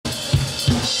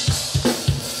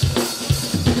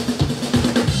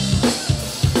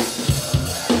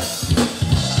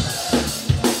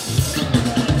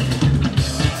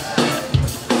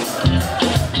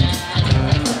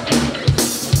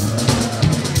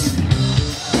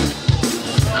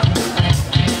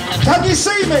Can you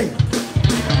see me?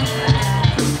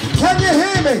 Can you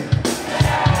hear me?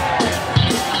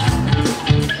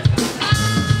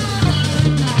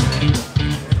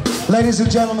 Ladies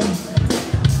and gentlemen,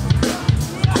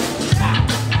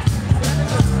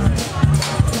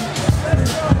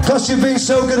 because you've been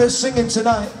so good at singing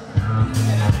tonight,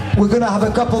 we're going to have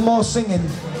a couple more singing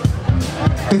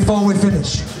before we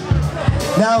finish.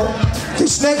 Now,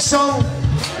 this next song,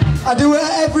 I do it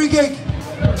at every gig.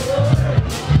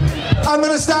 I'm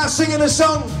going to start singing a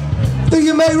song that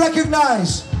you may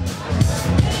recognize.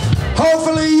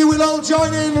 Hopefully you will all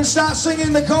join in and start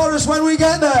singing the chorus when we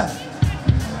get there.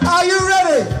 Are you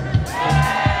ready?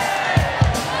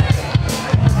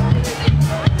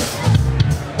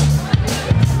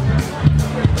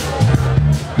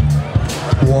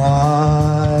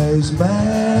 Wise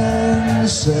men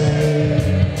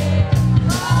say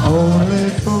only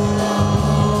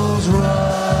fools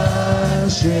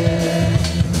rush in.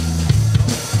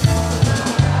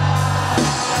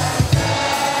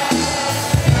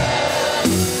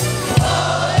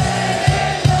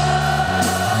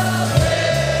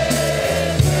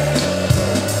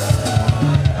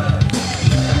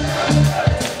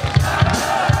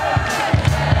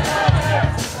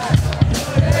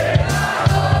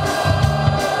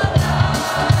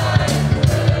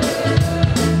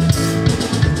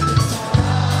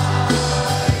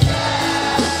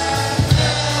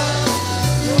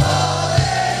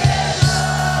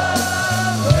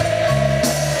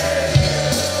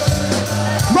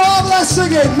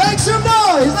 Singing, make some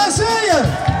noise, let's hear you.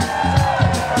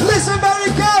 Listen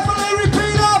very carefully,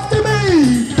 repeat after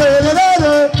me.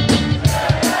 Da-da-da-da.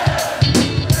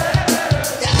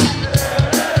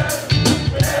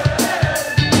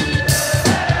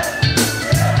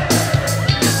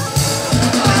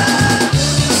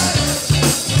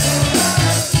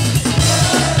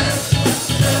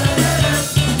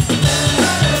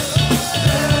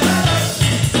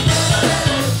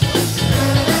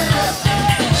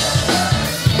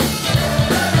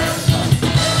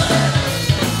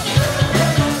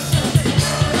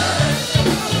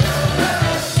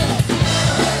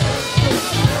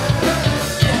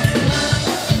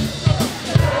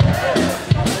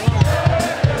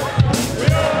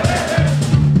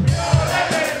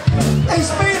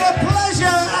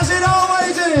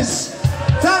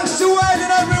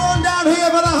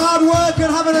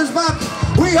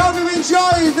 We hope you've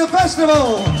enjoyed the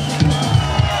festival,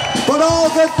 but all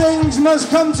good things must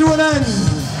come to an end,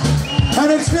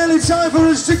 and it's nearly time for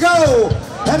us to go,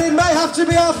 and it may have to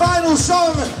be our final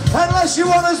song unless you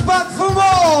want us back for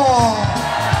more.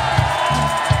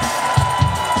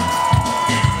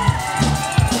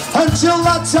 Until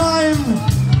that time,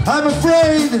 I'm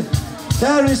afraid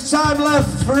there is time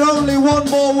left for only one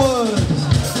more word.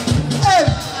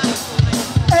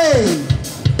 M-A-D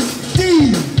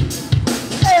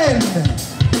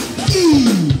N-E.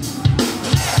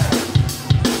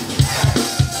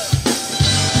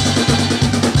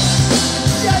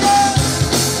 Yeah.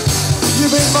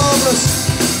 You've been marvelous.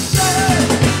 Yeah.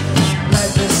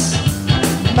 Madness,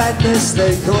 madness,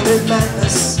 they call it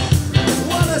madness.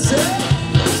 What is it?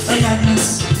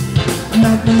 Madness,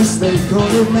 madness, they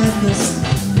call it madness.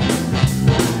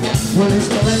 Well, it's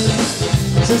plain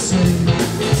to see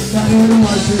that it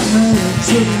wasn't meant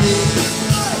to be.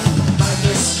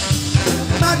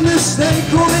 Madness, they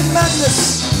call it madness.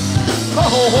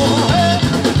 Oh,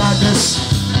 madness,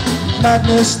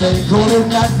 madness, they call it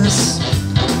madness.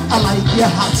 I like your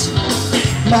hat.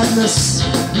 Madness,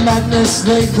 madness,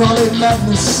 they call it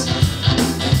madness.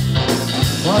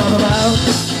 What about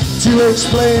to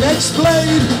explain?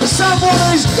 Someone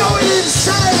is going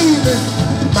insane.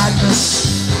 Madness,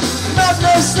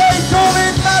 madness, they call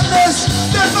it madness.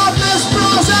 The Badness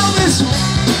bros Elvis.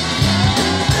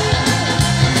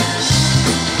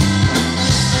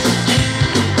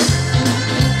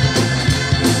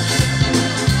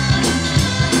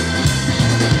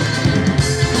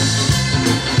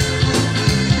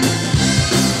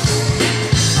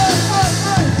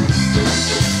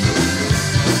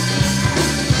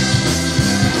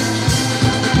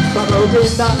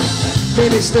 Propaganda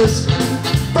ministers,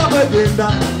 propaganda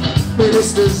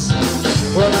ministers.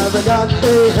 Well, I've got a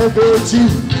good you.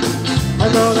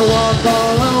 I'm gonna walk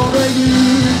all over you.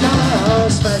 Now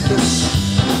it's madness,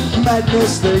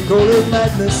 madness, they call it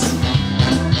madness.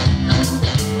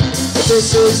 If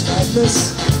this is madness,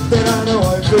 then I know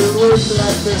I feel with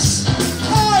gladness.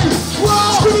 Hey, whoa!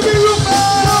 It's gonna be real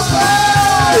bad!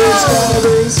 It's gonna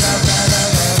be so bad.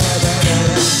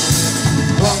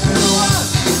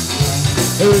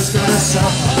 Who's gonna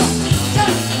suffer?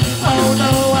 Oh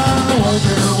no, I won't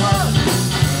be the one.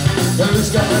 Who's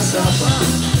gonna suffer?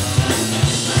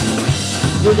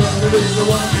 You're gonna be the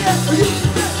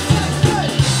one.